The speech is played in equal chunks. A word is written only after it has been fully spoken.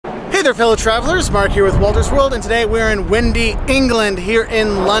Hey there, fellow travelers. Mark here with Wolters World, and today we're in windy England here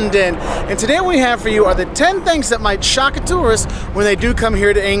in London. And today what we have for you are the 10 things that might shock a tourist when they do come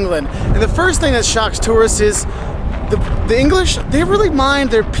here to England. And the first thing that shocks tourists is the English, they really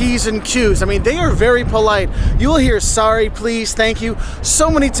mind their P's and Q's. I mean, they are very polite. You will hear sorry, please, thank you so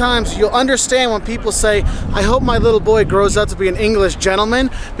many times. You'll understand when people say, I hope my little boy grows up to be an English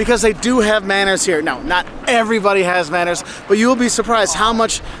gentleman, because they do have manners here. No, not everybody has manners, but you will be surprised how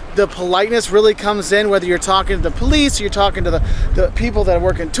much the politeness really comes in, whether you're talking to the police, or you're talking to the people that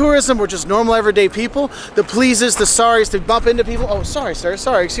work in tourism, or just normal everyday people. The pleases, the sorries, to bump into people. Oh, sorry, sir.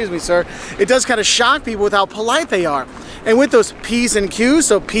 Sorry, excuse me, sir. It does kind of shock people with how polite they are. And with those P's and Q's,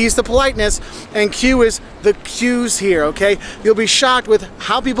 so P's the politeness, and Q is the cues here, okay? You'll be shocked with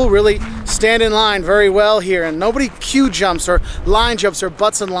how people really stand in line very well here, and nobody queue jumps or line jumps or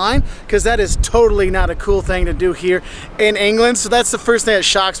butts in line, because that is totally not a cool thing to do here in England. So that's the first thing that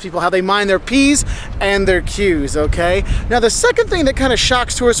shocks people, how they mind their P's and their Q's, okay? Now the second thing that kind of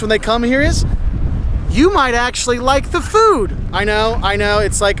shocks tourists when they come here is you might actually like the food. I know,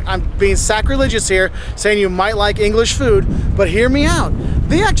 it's like I'm being sacrilegious here, saying you might like English food, but hear me out.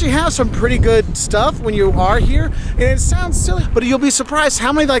 They actually have some pretty good stuff when you are here, and it sounds silly, but you'll be surprised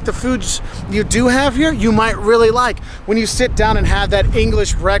how many like the foods you do have here you might really like when you sit down and have that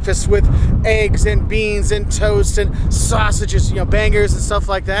English breakfast with eggs and beans and toast and sausages, you know, bangers and stuff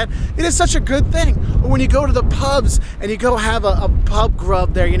like that. It is such a good thing. Or when you go to the pubs and you go have a pub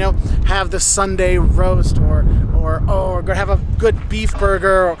grub there, you know, have the Sunday roast or go have a good beef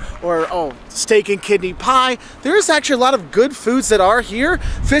burger or steak and kidney pie. There's actually a lot of good foods that are here.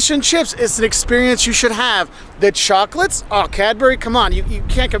 Fish and chips is an experience you should have. The chocolates, oh, Cadbury, come on, you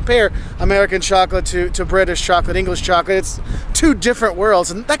can't compare American chocolate to British chocolate, English chocolate. It's two different worlds,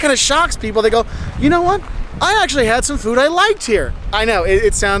 and that kind of shocks people. They go, you know what? I actually had some food I liked here. I know,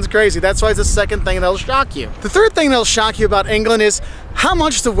 it sounds crazy. That's why it's the second thing that'll shock you. The third thing that'll shock you about England is how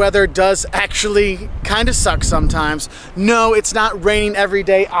much the weather does actually kind of suck sometimes. No, it's not raining every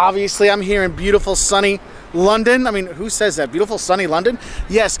day. Obviously, I'm here in beautiful, sunny London. I mean, who says that? Beautiful, sunny London?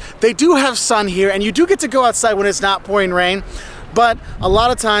 Yes, they do have sun here, and you do get to go outside when it's not pouring rain. But a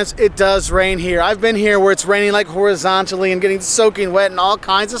lot of times it does rain here. I've been here where it's raining like horizontally and getting soaking wet and all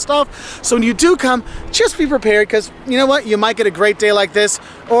kinds of stuff. So when you do come, just be prepared, because you know what? You might get a great day like this,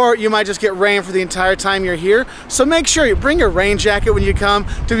 or you might just get rain for the entire time you're here. So make sure you bring your rain jacket when you come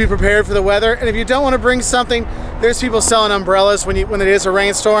to be prepared for the weather. And if you don't want to bring something, there's people selling umbrellas when it is a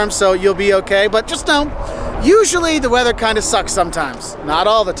rainstorm, so you'll be okay. But just know, usually the weather kind of sucks sometimes. Not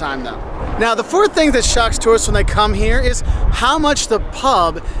all the time though. Now, the fourth thing that shocks tourists when they come here is how much the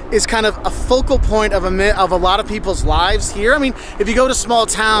pub is kind of a focal point of a lot of people's lives here. I mean, if you go to small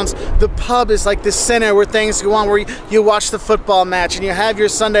towns, the pub is like the center where things go on, where you watch the football match and you have your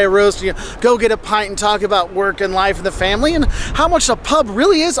Sunday roast and you go get a pint and talk about work and life and the family, and how much the pub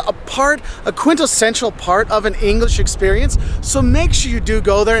really is a quintessential part of an English experience. So make sure you do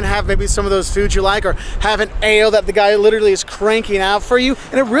go there and have maybe some of those foods you like, or have an ale that the guy literally is cranking out for you.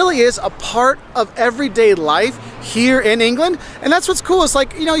 And it really is a part of everyday life here in England. And that's what's cool. It's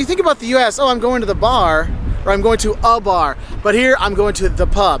like, you know, you think about the US, oh, I'm going to the bar, or I'm going to a bar, but here I'm going to the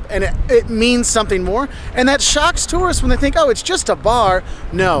pub, and it means something more. And that shocks tourists when they think, oh, it's just a bar.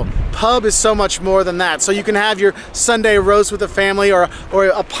 No, pub is so much more than that. So you can have your Sunday roast with the family, or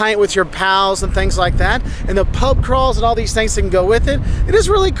a pint with your pals and things like that, and the pub crawls and all these things that can go with it. It is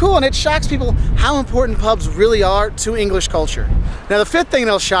really cool, and it shocks people how important pubs really are to English culture. Now the fifth thing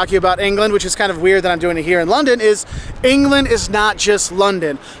that'll shock you about England, which is kind of weird that I'm doing it here in London, is England is not just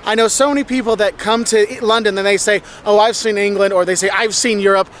London. I know so many people that come to London and they say, oh, I've seen England, or they say, I've seen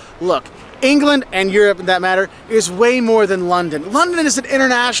Europe. Look, England and Europe, in that matter, is way more than London. London is an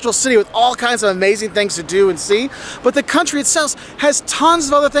international city with all kinds of amazing things to do and see, but the country itself has tons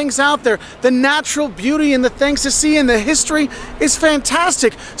of other things out there. The natural beauty and the things to see and the history is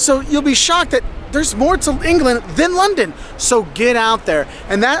fantastic. So you'll be shocked that there's more to England than London. So get out there.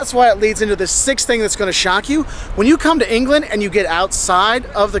 And that's why it leads into the sixth thing that's going to shock you. When you come to England and you get outside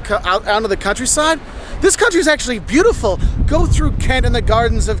of out onto the countryside, this country is actually beautiful. Go through Kent and the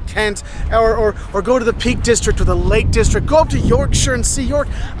gardens of Kent, or go to the Peak District or the Lake District. Go up to Yorkshire and see York.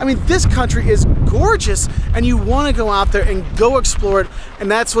 I mean, this country is gorgeous, and you want to go out there and go explore it. And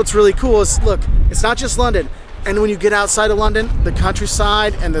that's what's really cool is, look, it's not just London. And when you get outside of London, the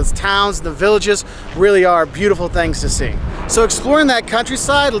countryside and the towns and the villages really are beautiful things to see. So exploring that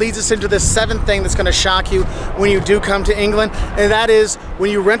countryside leads us into the seventh thing that's going to shock you when you do come to England, and that is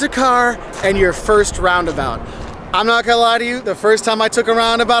when you rent a car and your first roundabout. I'm not gonna lie to you, the first time I took a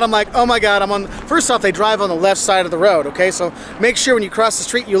roundabout, I'm like, oh my God, first off, they drive on the left side of the road, okay? So make sure when you cross the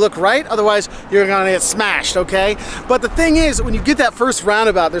street, you look right, otherwise you're gonna get smashed, okay? But the thing is, when you get that first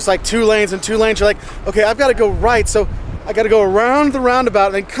roundabout, there's like 2 lanes and 2 lanes, you're like, okay, I've gotta go right, so I gotta go around the roundabout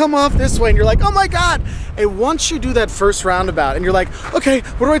and then come off this way, and you're like, oh my God. And once you do that first roundabout and you're like, okay,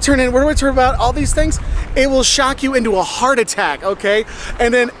 where do I turn in? Where do I turn about? All these things, it will shock you into a heart attack, okay?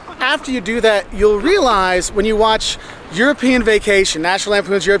 And then after you do that, you'll realize when you watch European Vacation, National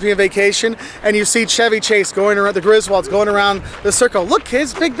Lampoon's European Vacation, and you see Chevy Chase going around, the Griswolds going around the circle. Look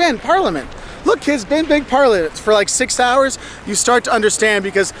kids, Big Ben, Parliament. Look kids, Big Parliament. For like 6 hours, you start to understand,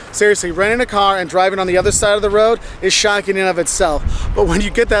 because seriously, renting a car and driving on the other side of the road is shocking in of itself. But when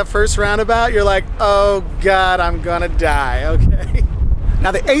you get that first roundabout, you're like, oh God, I'm gonna die, okay? Now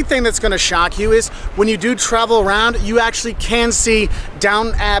the 8th thing that's going to shock you is when you do travel around, you actually can see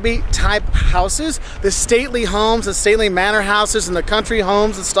Downton Abbey type houses, the stately homes, the stately manor houses and the country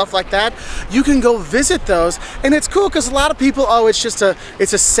homes and stuff like that. You can go visit those, and it's cool because a lot of people, oh, it's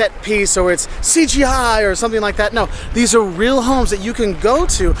a set piece or it's CGI or something like that. No, these are real homes that you can go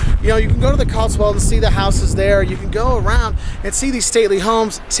to. You know, you can go to the Cotswolds and see the houses there. You can go around and see these stately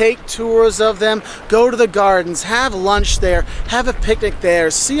homes, take tours of them, go to the gardens, have lunch there, have a picnic there,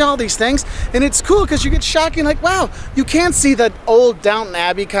 see all these things, and it's cool because you get shocking, like, wow, you can see that old Downton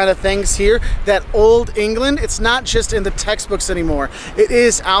Abbey kind of things here, that old England. It's not just in the textbooks anymore. It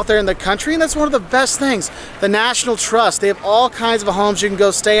is out there in the country, and that's one of the best things. The National Trust, they have all kinds of homes you can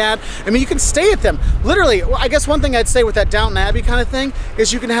go stay at. I mean, you can stay at them. Literally, I guess one thing I'd say with that Downton Abbey kind of thing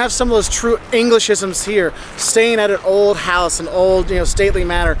is you can have some of those true Englishisms here, staying at an old house, an old, you know, stately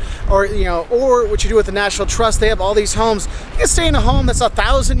manor, or, you know, or what you do with the National Trust, they have all these homes. You can stay in a home that's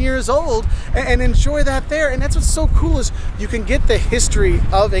 1,000 years old and enjoy that there. And that's what's so cool, is you can get the history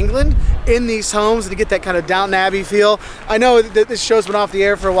of England in these homes and to get that kind of Downton Abbey feel. I know that this show's been off the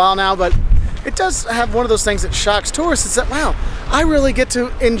air for a while now, but it does have one of those things that shocks tourists. It's that, wow, I really get to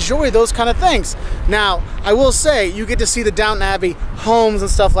enjoy those kind of things. Now, I will say, you get to see the Downton Abbey homes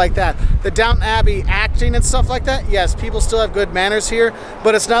and stuff like that. The Downton Abbey acting and stuff like that, yes, people still have good manners here,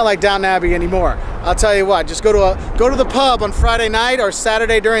 but it's not like Downton Abbey anymore. I'll tell you what, just go to the pub on Friday night or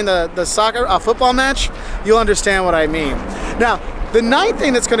Saturday during the football match, you'll understand what I mean. Now, the 9th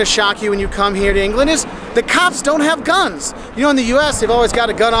thing that's going to shock you when you come here to England is the cops don't have guns. You know, in the US, they've always got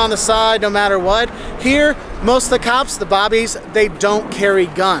a gun on the side no matter what. Here, most of the cops, the bobbies, they don't carry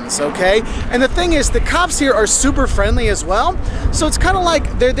guns, okay? And the thing is, the cops here are super friendly as well. So it's kind of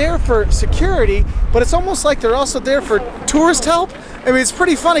like they're there for security, but it's almost like they're also there for tourist help. I mean, it's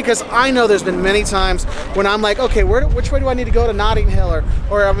pretty funny because I know there's been many times when I'm like, okay, which way do I need to go to Notting Hill,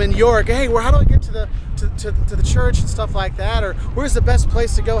 or I'm in York, hey, how do I get to the church and stuff like that, or where's the best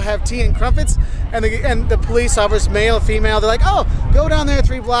place to go have tea and crumpets? And the police officers, male, female, they're like, oh, go down there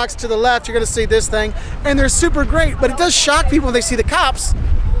 3 blocks to the left, you're gonna see this thing, and they're super great. But it does shock people when they see the cops,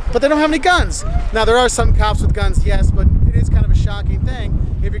 but they don't have any guns. Now, there are some cops with guns, yes, but it is kind of a shocking thing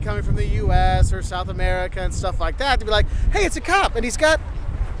if you're coming from the US or South America and stuff like that, to be like, hey, it's a cop and he's got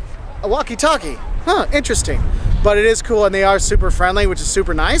a walkie-talkie. Huh, interesting. But it is cool, and they are super friendly, which is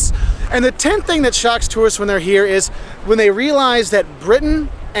super nice. And the 10th thing that shocks tourists when they're here is when they realize that Britain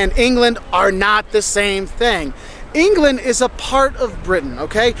and England are not the same thing. England is a part of Britain,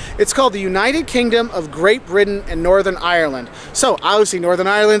 okay? It's called the United Kingdom of Great Britain and Northern Ireland. So obviously Northern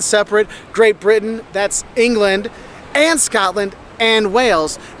Ireland's separate, Great Britain, that's England and Scotland and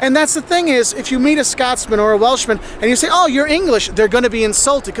Wales. And that's the thing, is if you meet a Scotsman or a Welshman and you say, oh, you're English, they're going to be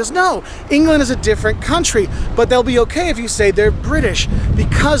insulted, because no, England is a different country. But they'll be okay if you say they're British,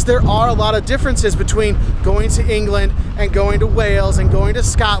 because there are a lot of differences between going to England and going to Wales and going to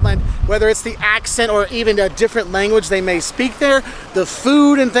Scotland, whether it's the accent or even a different language they may speak there, the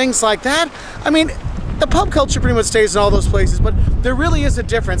food and things like that. I mean, the pub culture pretty much stays in all those places, but there really is a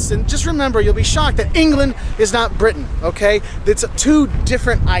difference. And just remember, you'll be shocked that England is not Britain, okay? It's 2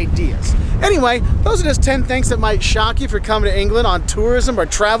 different ideas. Anyway, those are just 10 things that might shock you if you're coming to England on tourism or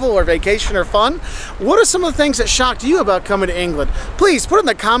travel or vacation or fun. What are some of the things that shocked you about coming to England? Please put it in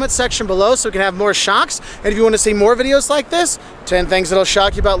the comment section below so we can have more shocks. And if you want to see more videos like this, 10 things that'll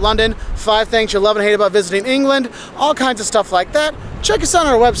shock you about London, 5 things you'll love and hate about visiting England, all kinds of stuff like that, check us out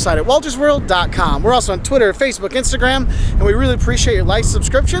on our website at woltersworld.com. We're also on Twitter, Facebook, Instagram, and we really appreciate your likes,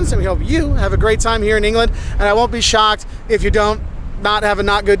 subscriptions, and we hope you have a great time here in England. And I won't be shocked if you don't have a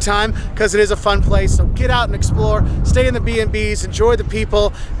not good time, because it is a fun place. So get out and explore, stay in the B&Bs, enjoy the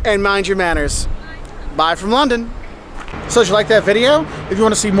people, and mind your manners. Bye from London. So if you like that video, if you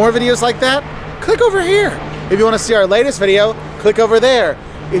want to see more videos like that, click over here. If you want to see our latest video, click over there.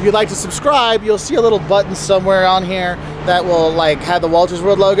 If you'd like to subscribe, you'll see a little button somewhere on here that will like have the Wolters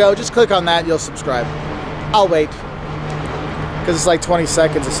World logo. Just click on that and you'll subscribe. I'll wait, because it's like 20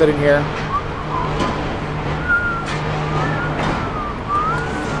 seconds of sitting here.